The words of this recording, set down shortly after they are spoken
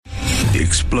The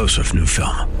explosive new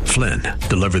film, Flynn,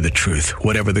 deliver the truth,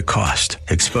 whatever the cost,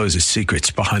 exposes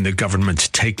secrets behind the government's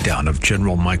takedown of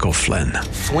General Michael Flynn.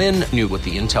 Flynn knew what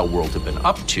the intel world had been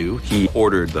up to. He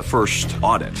ordered the first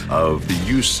audit of the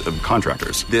use of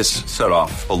contractors. This set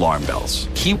off alarm bells.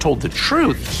 He told the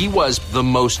truth. He was the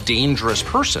most dangerous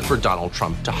person for Donald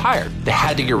Trump to hire. They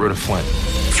had to get rid of Flynn.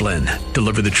 Flynn,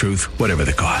 deliver the truth, whatever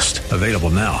the cost. Available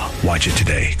now. Watch it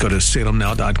today. Go to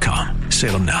salemnow.com.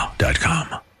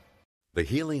 salemnow.com. The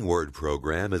Healing Word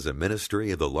program is a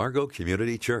ministry of the Largo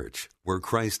Community Church, where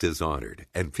Christ is honored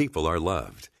and people are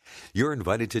loved. You're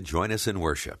invited to join us in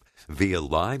worship via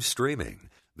live streaming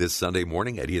this Sunday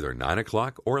morning at either 9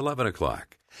 o'clock or 11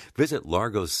 o'clock. Visit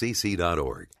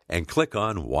largocc.org and click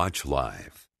on Watch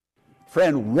Live.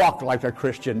 Friend, walk like a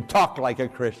Christian, talk like a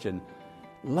Christian,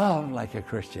 love like a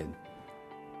Christian.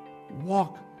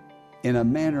 Walk in a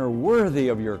manner worthy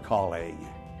of your calling.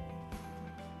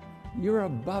 You're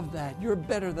above that. You're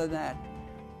better than that.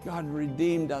 God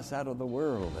redeemed us out of the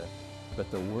world, but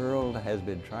the world has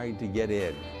been trying to get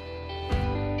in.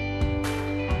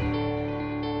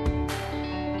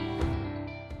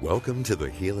 Welcome to the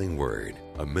Healing Word,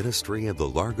 a ministry of the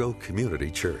Largo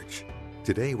Community Church.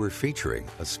 Today we're featuring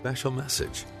a special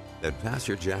message that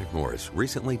Pastor Jack Morris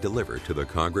recently delivered to the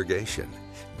congregation,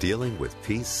 dealing with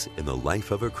peace in the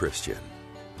life of a Christian,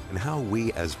 and how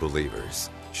we as believers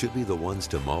should be the ones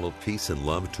to model peace and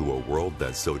love to a world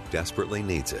that so desperately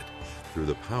needs it through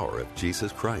the power of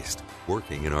Jesus Christ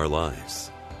working in our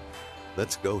lives.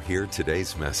 Let's go hear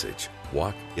today's message,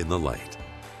 Walk in the Light.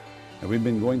 And we've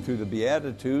been going through the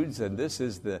Beatitudes, and this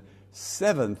is the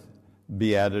 7th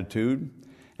Beatitude.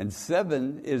 And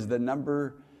 7 is the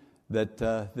number that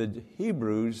the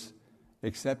Hebrews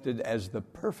accepted as the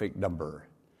perfect number.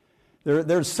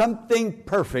 There's something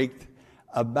perfect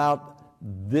about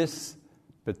this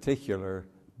particular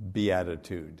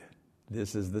beatitude.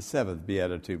 This is the 7th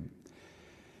beatitude.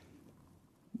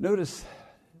 Notice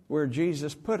where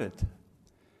Jesus put it.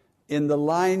 In the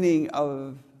lining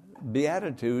of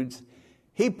beatitudes,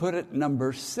 he put it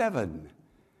number 7.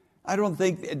 I don't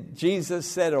think that Jesus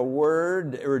said a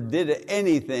word or did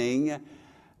anything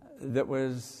that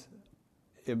was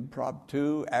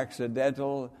impromptu,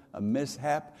 accidental, a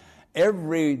mishap.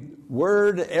 Every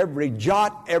word, every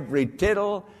jot, every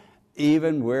tittle,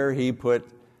 even where he put,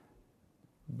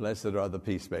 blessed are the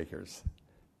peacemakers,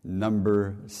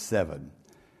 number 7.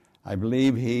 I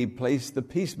believe he placed the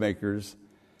peacemakers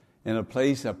in a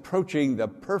place approaching the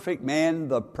perfect man,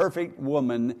 the perfect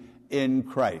woman in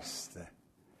Christ.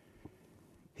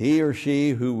 He or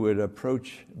she who would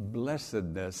approach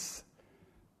blessedness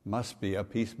must be a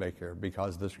peacemaker,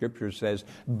 because the Scripture says,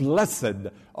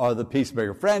 blessed are the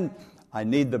peacemakers. Friend, I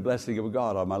need the blessing of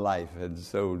God on my life, and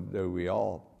so do we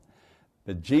all.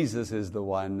 But Jesus is the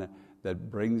one that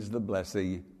brings the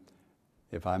blessing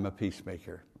if I'm a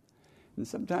peacemaker. And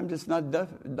sometimes it's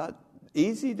not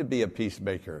easy to be a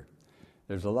peacemaker.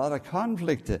 There's a lot of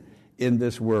conflict in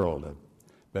this world.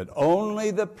 But only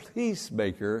the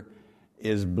peacemaker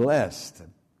is blessed.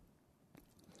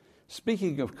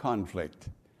 Speaking of conflict,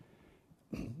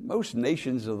 most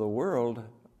nations of the world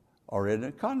are in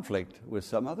a conflict with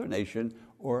some other nation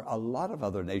or a lot of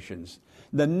other nations.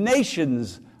 The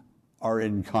nations are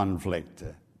in conflict.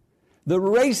 The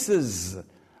races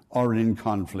are in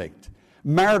conflict.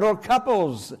 Marital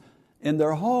couples in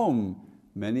their home,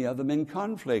 many of them in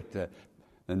conflict.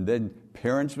 And then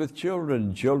parents with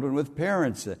children, children with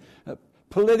parents.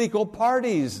 Political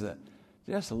parties.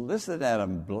 Just listen at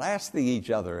them blasting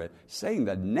each other, saying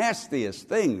the nastiest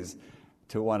things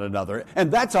to one another.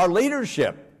 And that's our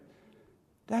leadership.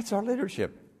 That's our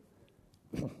leadership.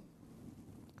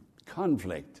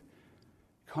 Conflict.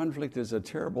 Conflict is a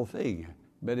terrible thing,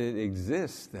 but it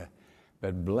exists.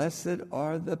 But blessed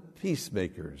are the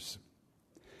peacemakers.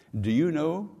 Do you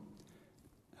know,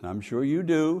 and I'm sure you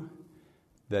do,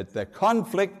 that the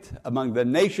conflict among the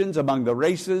nations, among the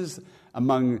races,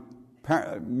 among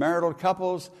marital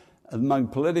couples, among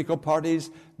political parties,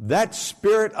 that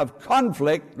spirit of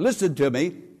conflict, listen to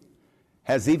me,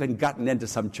 has even gotten into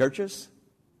some churches?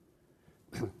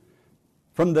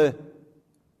 From the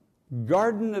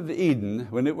Garden of Eden,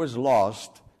 when it was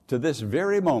lost, to this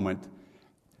very moment,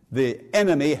 the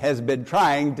enemy has been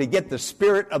trying to get the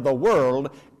spirit of the world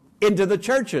into the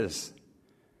churches.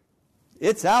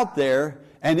 It's out there,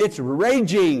 and it's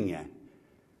raging.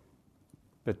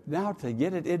 But now to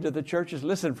get it into the churches,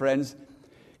 listen, friends,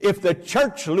 if the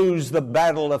church lose the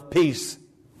battle of peace,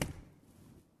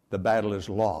 the battle is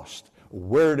lost.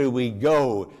 Where do we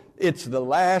go? It's the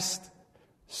last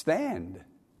stand.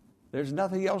 There's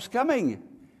nothing else coming.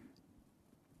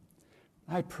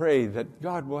 I pray that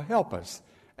God will help us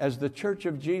as the Church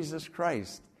of Jesus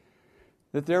Christ,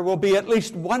 that there will be at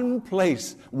least one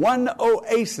place, one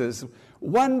oasis,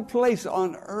 one place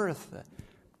on earth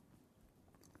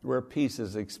where peace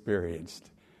is experienced.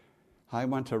 I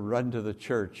want to run to the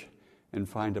church and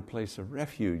find a place of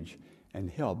refuge and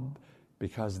help,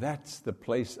 because that's the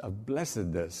place of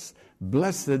blessedness.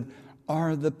 Blessed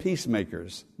are the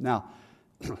peacemakers. Now,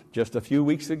 just a few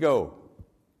weeks ago,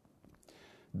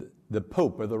 the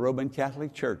Pope of the Roman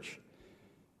Catholic Church,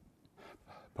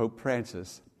 Pope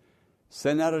Francis,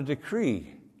 sent out a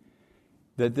decree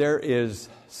that there is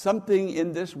something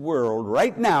in this world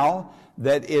right now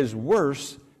that is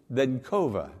worse than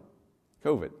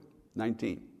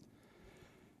COVID-19.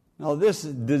 Now, this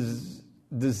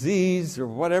disease, or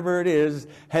whatever it is,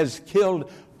 has killed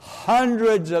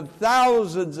hundreds of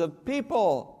thousands of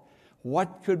people.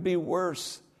 What could be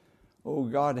worse? Oh,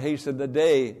 God, hasten the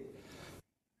day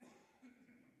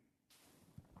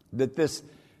that this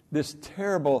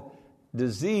terrible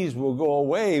disease will go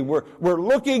away. We're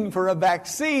looking for a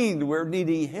vaccine. We're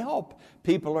needing help.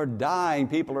 People are dying.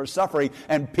 People are suffering.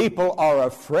 And people are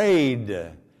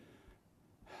afraid.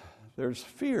 There's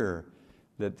fear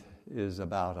that is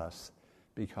about us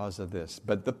because of this.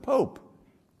 But the Pope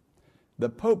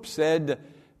said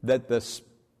that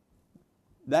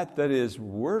that is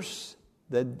worse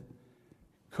than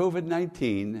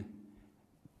COVID-19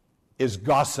 is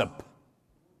gossip.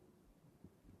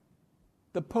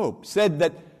 The Pope said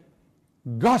that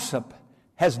gossip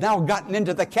has now gotten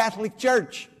into the Catholic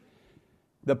Church.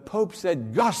 The Pope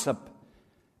said gossip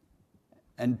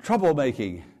and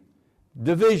troublemaking,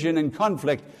 division and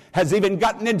conflict has even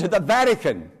gotten into the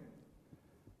Vatican.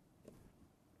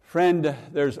 Friend,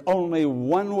 there's only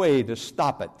one way to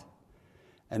stop it,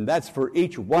 and that's for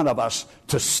each one of us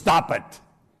to stop it.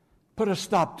 Put a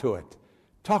stop to it.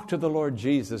 Talk to the Lord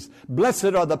Jesus.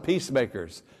 Blessed are the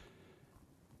peacemakers,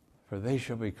 for they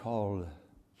shall be called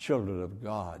children of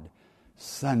God,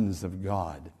 sons of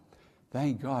God.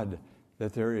 Thank God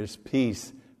that there is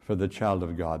peace for the child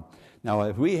of God. Now,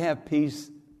 if we have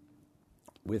peace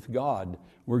with God,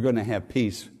 we're going to have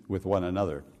peace with one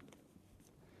another.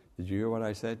 Did you hear what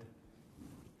I said?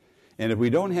 And if we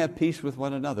don't have peace with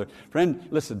one another, friend,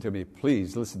 listen to me.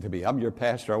 Please listen to me. I'm your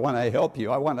pastor. I want to help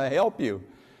you. I want to help you.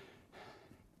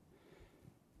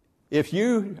 If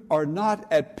you are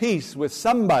not at peace with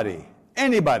somebody,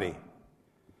 anybody,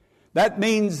 that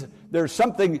means there's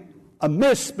something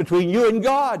amiss between you and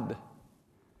God.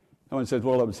 Someone says,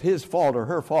 well, it was his fault or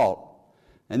her fault.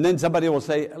 And then somebody will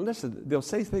say, listen, they'll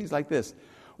say things like this.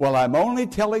 Well, I'm only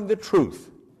telling the truth.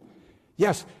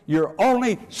 Yes, you're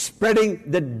only spreading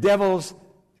the devil's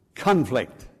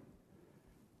conflict.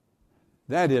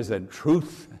 That isn't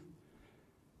truth.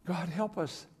 God help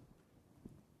us.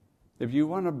 If you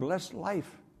want a blessed life,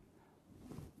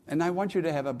 and I want you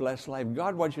to have a blessed life,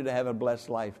 God wants you to have a blessed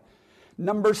life.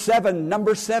 Number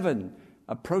seven,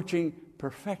 approaching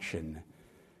perfection.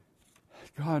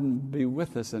 God be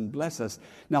with us and bless us.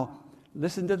 Now,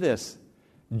 listen to this.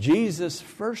 Jesus'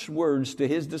 first words to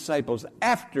his disciples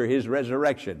after his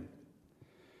resurrection.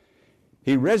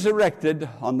 He resurrected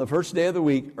on the first day of the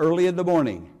week, early in the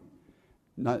morning.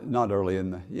 Early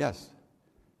in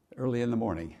the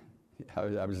morning.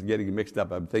 I was getting mixed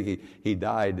up. I'm thinking he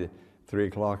died 3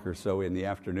 o'clock or so in the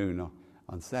afternoon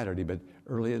on Saturday, but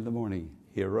early in the morning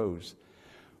he arose.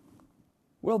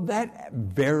 Well, that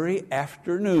very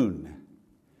afternoon,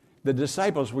 the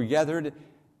disciples were gathered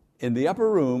in the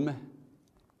upper room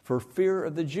for fear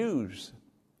of the Jews.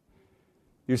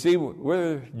 You see,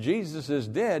 where Jesus is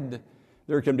dead,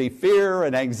 there can be fear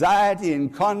and anxiety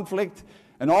and conflict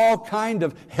and all kind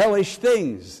of hellish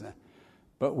things.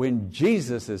 But when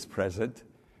Jesus is present,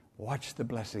 watch the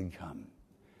blessing come.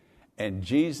 And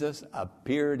Jesus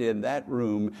appeared in that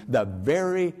room the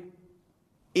very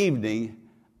evening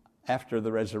after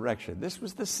the resurrection. This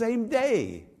was the same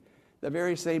day, the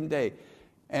very same day.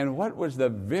 And what was the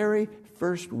very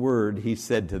first word he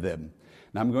said to them?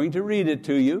 Now I'm going to read it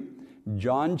to you.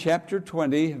 John chapter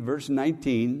 20, verse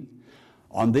 19.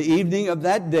 On the evening of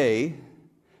that day,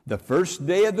 the first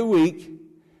day of the week,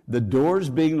 the doors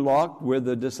being locked where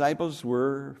the disciples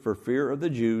were for fear of the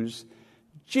Jews,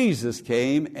 Jesus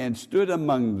came and stood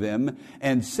among them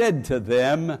and said to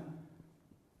them,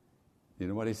 you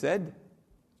know what he said?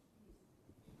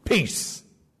 Peace.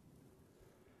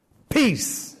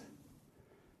 Peace.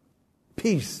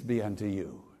 Peace be unto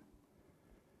you.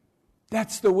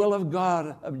 That's the will of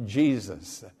God, of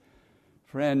Jesus.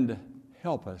 Friend,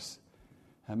 help us.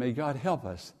 And may God help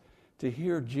us to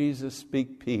hear Jesus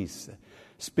speak peace,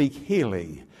 speak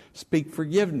healing, speak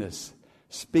forgiveness,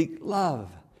 speak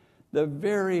love. The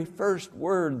very first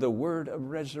word, the word of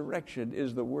resurrection,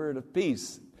 is the word of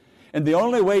peace. And the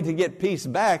only way to get peace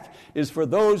back is for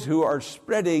those who are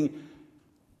spreading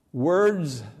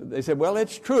words. They say, well,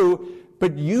 it's true,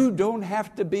 but you don't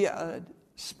have to be a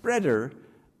spreader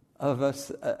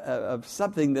of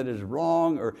something that is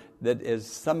wrong, or that is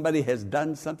somebody has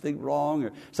done something wrong,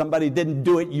 or somebody didn't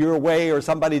do it your way, or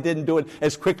somebody didn't do it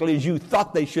as quickly as you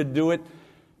thought they should do it.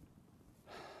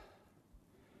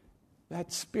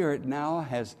 That spirit now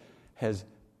has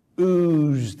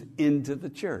oozed into the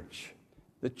church.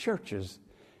 The churches,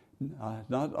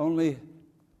 not only,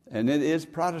 and it is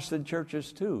Protestant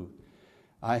churches too.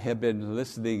 I have been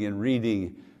listening and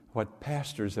reading what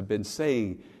pastors have been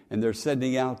saying, and they're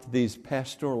sending out these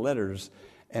pastoral letters,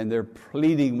 and they're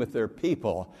pleading with their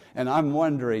people. And I'm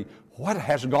wondering, what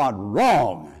has gone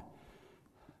wrong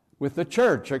with the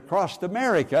church across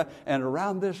America and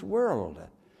around this world?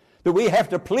 Do we have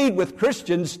to plead with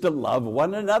Christians to love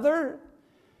one another?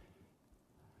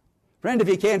 Friend, if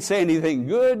you can't say anything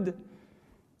good,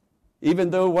 even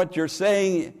though what you're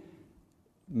saying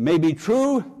may be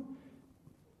true,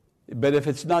 but if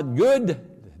it's not good,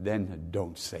 then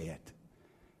don't say it.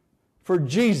 For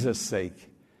Jesus' sake,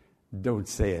 don't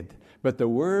say it. But the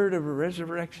word of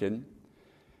resurrection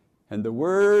and the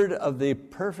word of the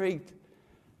perfect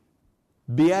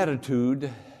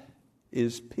beatitude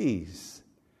is peace.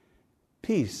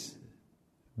 Peace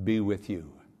be with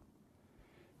you.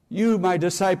 You, my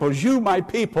disciples, you, my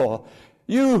people,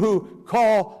 you who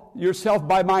call yourself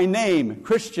by my name,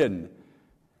 Christian,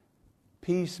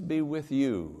 peace be with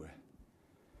you.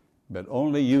 But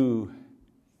only you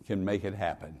can make it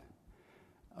happen.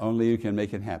 Only you can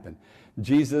make it happen.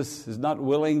 Jesus is not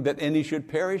willing that any should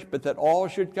perish, but that all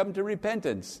should come to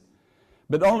repentance.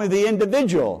 But only the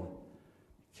individual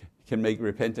can make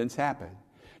repentance happen.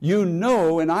 You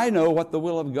know and I know what the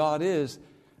will of God is,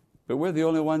 but we're the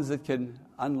only ones that can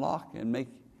unlock and make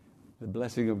the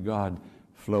blessing of God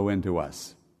flow into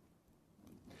us.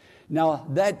 Now,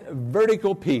 that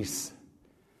vertical peace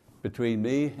between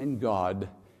me and God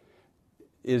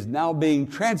is now being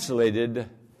translated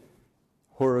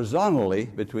horizontally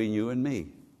between you and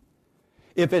me.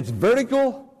 If it's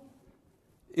vertical,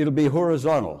 it'll be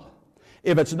horizontal.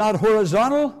 If it's not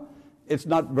horizontal, it's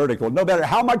not vertical. No matter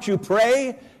how much you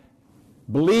pray,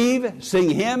 believe, sing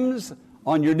hymns,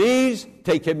 on your knees,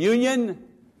 take communion,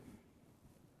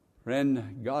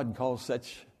 friend, God calls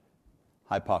such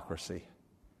hypocrisy.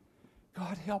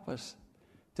 God help us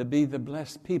to be the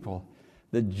blessed people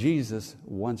that Jesus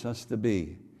wants us to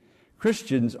be.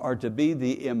 Christians are to be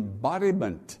the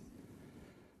embodiment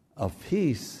of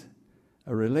peace,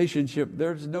 a relationship.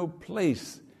 There's no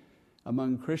place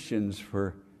among Christians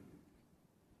for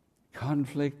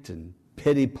conflict and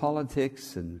petty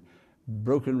politics and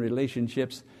broken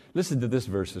relationships. Listen to this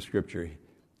verse of Scripture,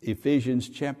 Ephesians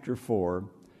chapter 4,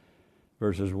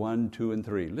 verses 1, 2, and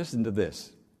 3. Listen to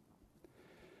this.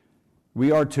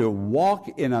 We are to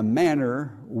walk in a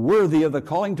manner worthy of the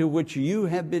calling to which you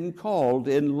have been called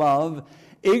in love,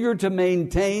 eager to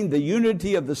maintain the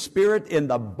unity of the Spirit in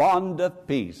the bond of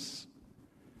peace.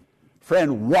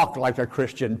 Friend, walk like a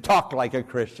Christian, talk like a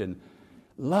Christian,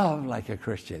 love like a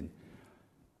Christian.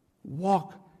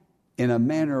 Walk in a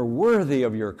manner worthy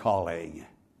of your calling.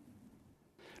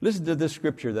 Listen to this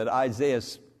scripture that Isaiah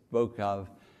spoke of,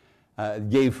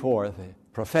 gave forth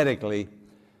prophetically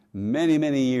many,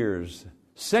 many years,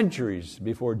 centuries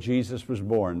before Jesus was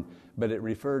born, but it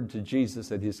referred to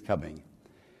Jesus and his coming.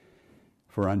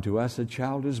 For unto us a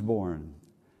child is born,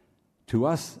 to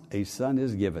us a son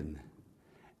is given,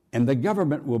 and the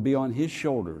government will be on his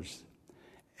shoulders,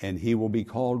 and he will be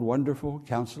called Wonderful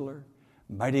Counselor,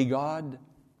 Mighty God,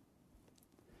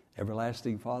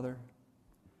 Everlasting Father,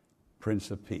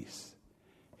 Prince of Peace.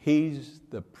 He's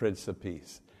the Prince of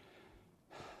Peace.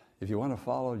 If you want to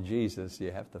follow Jesus,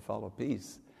 you have to follow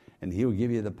peace, and he'll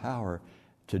give you the power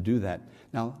to do that.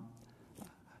 Now,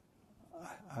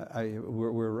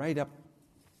 we're right up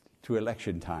to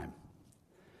election time.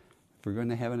 We're going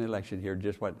to have an election here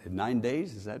just, in 9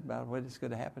 days? Is that about what is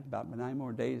going to happen? About 9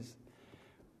 more days?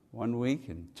 1 week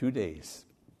and 2 days.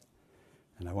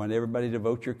 And I want everybody to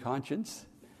vote your conscience,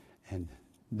 and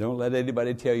don't let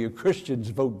anybody tell you Christians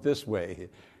vote this way.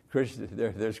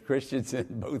 There's Christians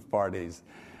in both parties.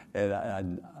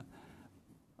 And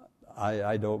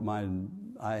I don't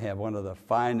mind. I have one of the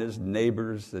finest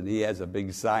neighbors, and he has a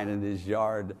big sign in his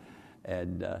yard,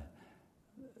 and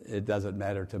it doesn't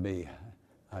matter to me.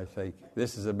 I think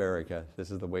this is America.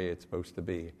 This is the way it's supposed to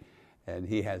be. And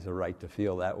he has a right to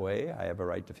feel that way. I have a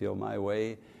right to feel my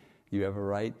way. You have a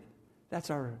right. That's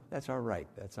our right.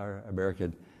 That's our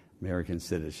American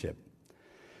citizenship.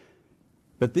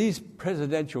 But these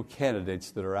presidential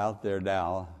candidates that are out there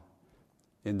now,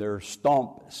 in their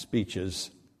stomp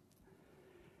speeches,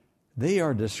 they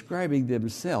are describing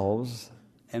themselves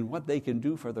and what they can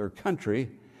do for their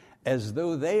country as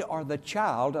though they are the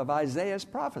child of Isaiah's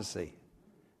prophecy.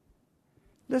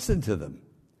 Listen to them.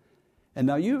 And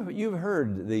now you've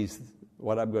heard these,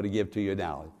 what I'm going to give to you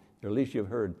now, or at least you've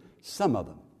heard some of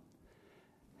them.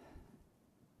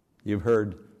 You've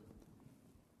heard,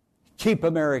 keep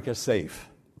America safe.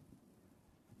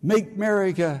 Make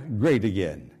America great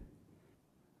again.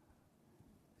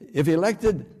 If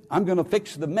elected, I'm going to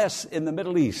fix the mess in the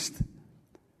Middle East.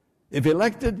 If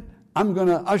elected, I'm going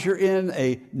to usher in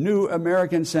a new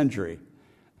American century.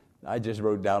 I just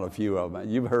wrote down a few of them.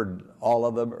 You've heard all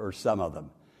of them or some of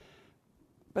them.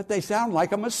 But they sound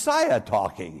like a Messiah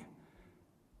talking.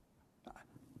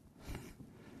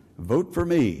 Vote for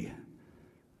me.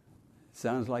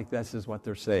 Sounds like this is what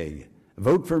they're saying.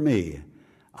 Vote for me.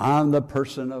 I'm the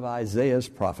person of Isaiah's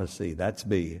prophecy. That's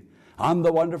me. I'm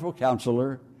the wonderful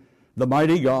counselor, the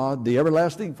mighty God, the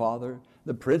everlasting Father,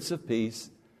 the Prince of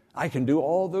Peace. I can do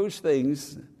all those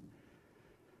things.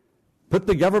 Put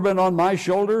the government on my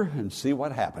shoulder and see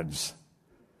what happens.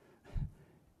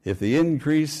 If the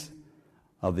increase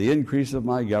of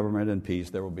my government and peace,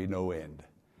 there will be no end.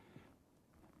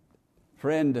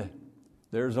 Friend,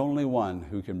 there's only one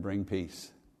who can bring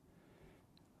peace.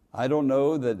 I don't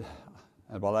know that,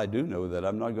 well, I do know that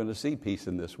I'm not going to see peace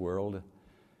in this world.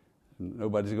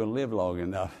 Nobody's going to live long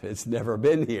enough. It's never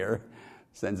been here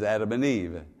since Adam and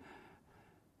Eve.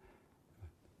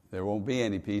 There won't be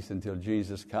any peace until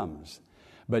Jesus comes.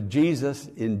 But Jesus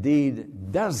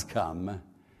indeed does come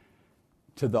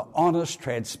to the honest,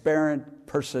 transparent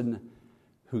person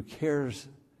who cares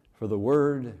for the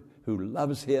Word, who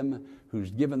loves Him,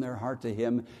 who's given their heart to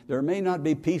Him. There may not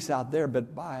be peace out there,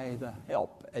 but by the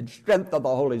help and strength of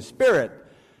the Holy Spirit,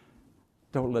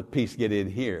 don't let peace get in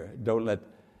here. Don't let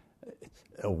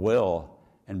a will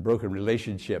and broken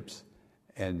relationships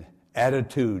and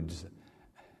attitudes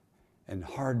and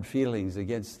hard feelings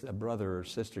against a brother or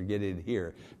sister get in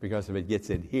here. Because if it gets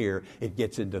in here, it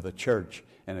gets into the church.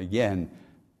 And again,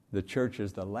 the church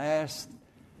is the last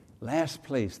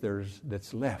place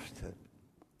that's left.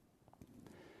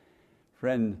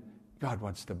 Friend, God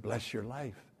wants to bless your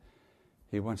life.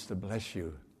 He wants to bless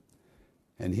you.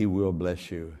 And He will bless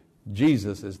you.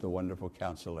 Jesus is the wonderful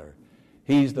counselor.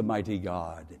 He's the mighty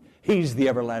God. He's the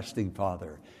everlasting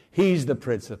Father. He's the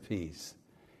Prince of Peace.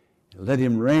 Let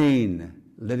Him reign.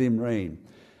 Let Him reign.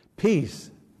 Peace,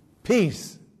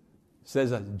 peace,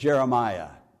 says Jeremiah.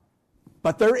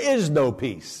 But there is no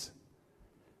peace.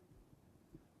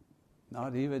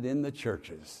 Not even in the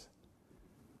churches.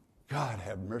 God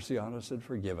have mercy on us and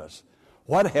forgive us.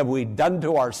 What have we done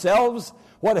to ourselves?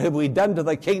 What have we done to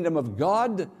the kingdom of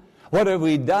God? What have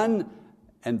we done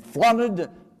and flaunted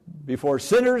before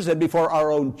sinners and before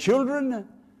our own children?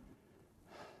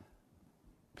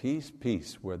 Peace,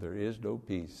 peace, where there is no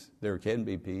peace. There can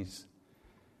be peace.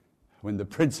 When the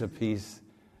Prince of Peace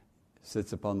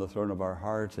sits upon the throne of our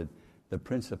hearts and the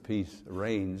Prince of Peace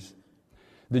reigns.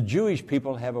 The Jewish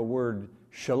people have a word,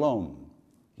 shalom.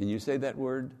 Can you say that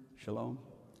word, shalom?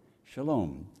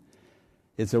 Shalom.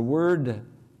 It's a word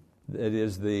that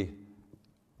is the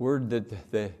word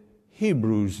that the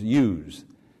Hebrews use.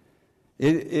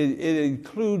 It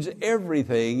includes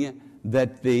everything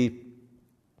that the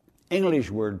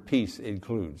English word peace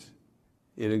includes.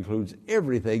 It includes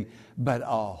everything, but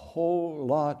a whole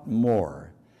lot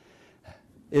more.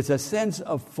 It's a sense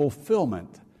of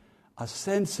fulfillment, a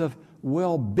sense of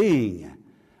well-being,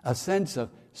 a sense of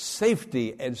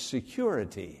safety and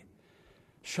security.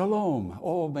 Shalom.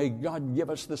 Oh, may God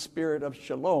give us the spirit of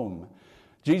shalom.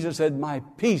 Jesus said, my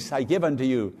peace I give unto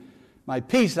you. My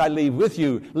peace I leave with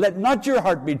you. Let not your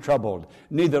heart be troubled,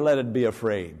 neither let it be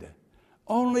afraid.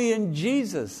 Only in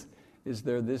Jesus is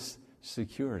there this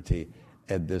security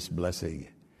and this blessing.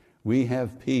 We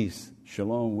have peace,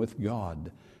 shalom with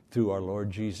God through our Lord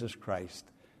Jesus Christ.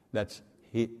 That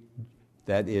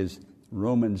is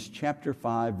Romans chapter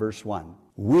 5, verse 1.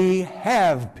 We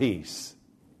have peace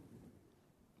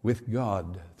with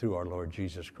God through our Lord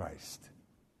Jesus Christ.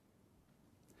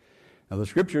 Now the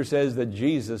scripture says that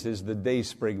Jesus is the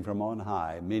dayspring from on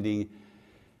high, meaning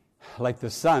like the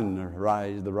sun,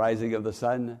 the rising of the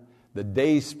sun, the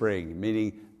dayspring,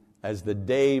 meaning as the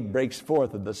day breaks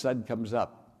forth and the sun comes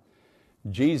up.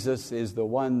 Jesus is the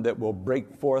one that will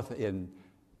break forth in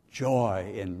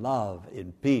joy, in love,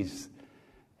 in peace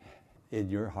in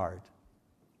your heart.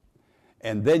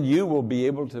 And then you will be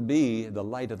able to be the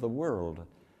light of the world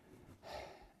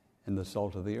and the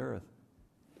salt of the earth.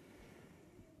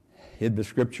 In the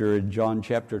scripture in John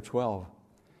chapter 12,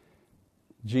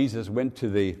 Jesus went to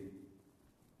the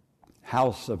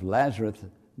house of Lazarus,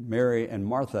 Mary and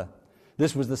Martha.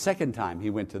 This was the second time he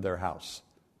went to their house.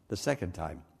 The second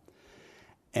time.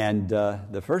 And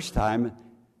the first time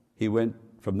he went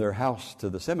from their house to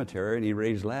the cemetery and he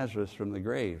raised Lazarus from the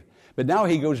grave. But now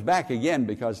he goes back again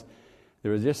because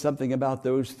there was just something about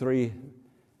those three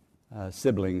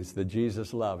siblings that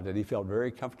Jesus loved, and he felt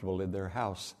very comfortable in their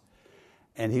house.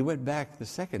 And he went back the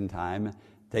second time,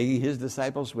 taking his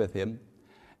disciples with him,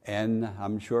 and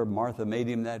I'm sure Martha made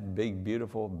him that big,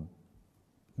 beautiful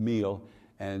meal,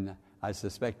 and I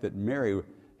suspect that Mary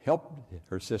helped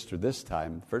her sister this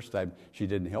time. First time she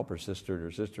didn't help her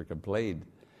sister complained.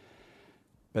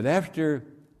 But after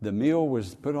the meal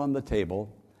was put on the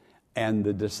table and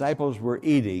the disciples were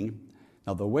eating,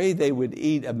 now the way they would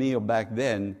eat a meal back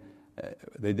then,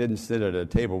 they didn't sit at a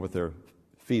table with their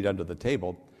feet under the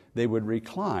table. They would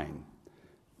recline,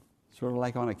 sort of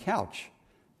like on a couch,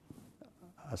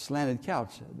 a slanted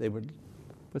couch. They would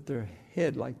put their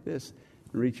head like this,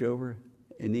 reach over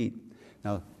and eat.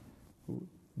 Now,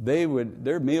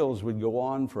 their meals would go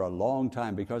on for a long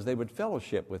time because they would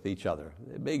fellowship with each other.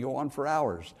 They may go on for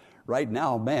hours. Right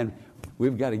now, man,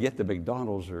 we've got to get to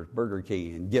McDonald's or Burger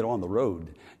King and get on the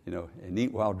road, and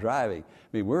eat while driving.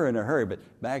 I mean, we're in a hurry, but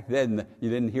back then you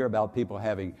didn't hear about people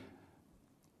having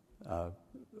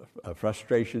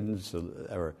frustrations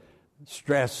or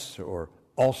stress or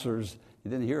ulcers.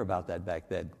 You didn't hear about that back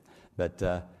then, but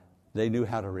they knew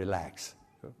how to relax.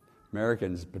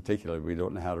 Americans particularly, we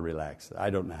don't know how to relax. I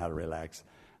don't know how to relax.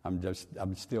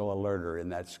 I'm still a learner in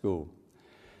that school.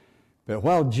 But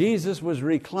while Jesus was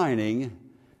reclining,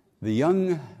 the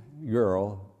young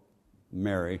girl,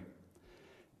 Mary,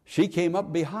 she came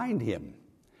up behind him,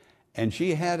 and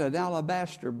she had an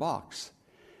alabaster box,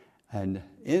 and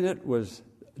in it was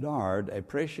nard, a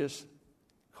precious,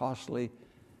 costly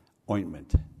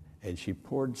ointment. And she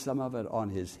poured some of it on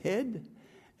his head,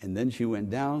 and then she went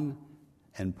down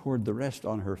and poured the rest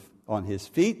on his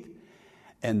feet,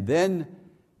 and then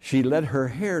she let her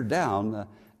hair down.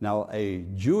 Now, a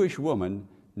Jewish woman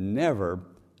never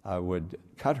would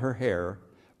cut her hair,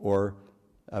 or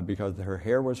because her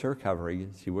hair was her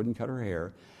covering, she wouldn't cut her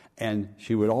hair, and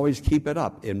she would always keep it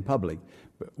up in public,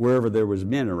 wherever there was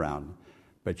men around.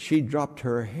 But she dropped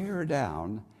her hair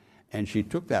down, and she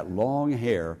took that long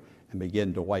hair and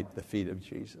began to wipe the feet of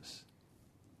Jesus.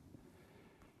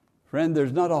 Friend,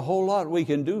 there's not a whole lot we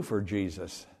can do for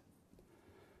Jesus.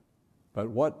 But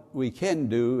what we can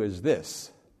do is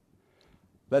this.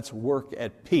 Let's work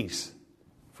at peace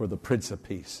for the Prince of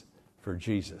Peace, for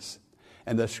Jesus.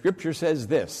 And the Scripture says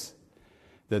this,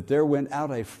 that there went out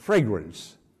a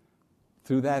fragrance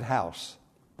through that house.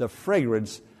 The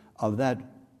fragrance of that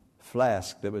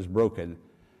flask that was broken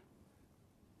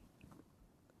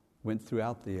went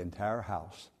throughout the entire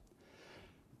house.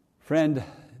 Friend,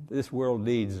 this world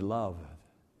needs love.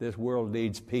 This world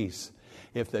needs peace.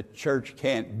 If the church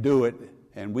can't do it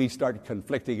and we start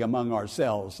conflicting among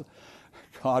ourselves,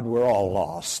 God, we're all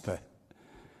lost.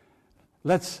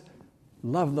 Let's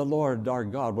love the Lord our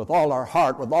God with all our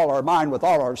heart, with all our mind, with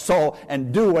all our soul,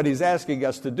 and do what He's asking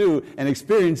us to do and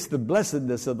experience the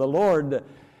blessedness of the Lord.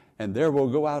 And there will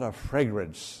go out a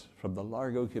fragrance from the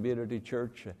Largo Community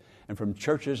Church and from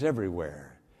churches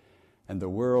everywhere. And the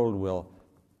world will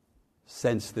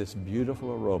sense this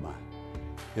beautiful aroma.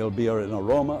 It'll be an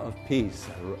aroma of peace,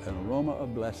 an aroma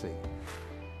of blessing,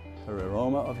 an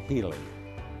aroma of healing.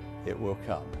 It will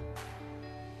come.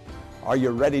 Are you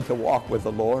ready to walk with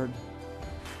the Lord?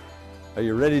 Are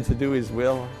you ready to do His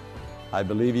will? I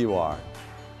believe you are.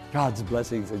 God's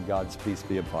blessings and God's peace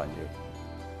be upon you.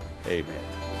 Amen.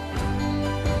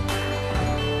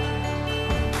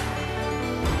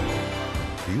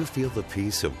 Do you feel the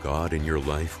peace of God in your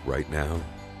life right now?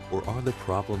 Or are the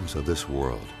problems of this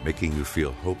world making you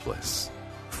feel hopeless?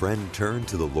 Friend, turn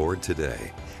to the Lord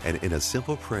today and in a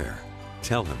simple prayer,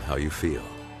 tell Him how you feel.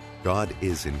 God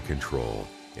is in control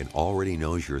and already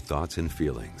knows your thoughts and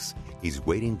feelings. He's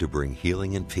waiting to bring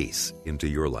healing and peace into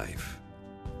your life.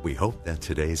 We hope that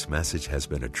today's message has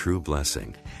been a true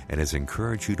blessing and has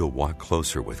encouraged you to walk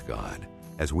closer with God.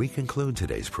 As we conclude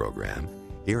today's program,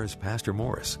 here is Pastor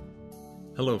Morris.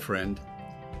 Hello, friend.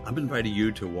 I'm inviting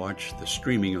you to watch the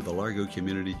streaming of the Largo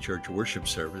Community Church worship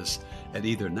service at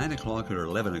either 9 o'clock or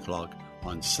 11 o'clock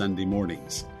on Sunday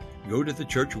mornings. Go to the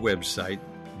church website,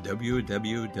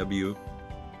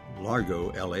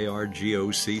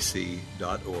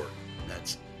 www.largocc.org.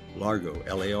 That's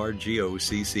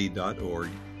largocc.org,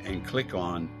 and click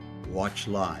on Watch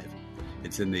Live.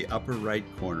 It's in the upper right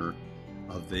corner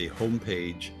of the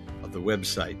homepage of the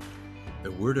website.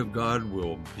 The Word of God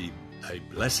will be a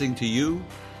blessing to you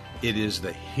It is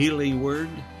the healing word,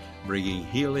 bringing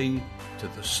healing to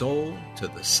the soul, to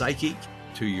the psychic,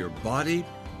 to your body,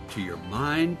 to your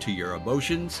mind, to your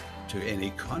emotions, to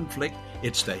any conflict.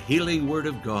 It's the healing word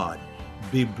of God.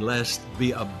 Be blessed,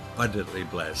 be abundantly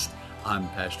blessed. I'm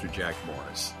Pastor Jack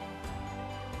Morris.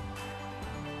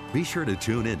 Be sure to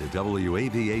tune in to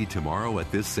WAVA tomorrow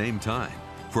at this same time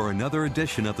for another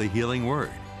edition of the Healing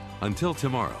Word. Until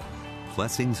tomorrow,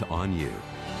 blessings on you.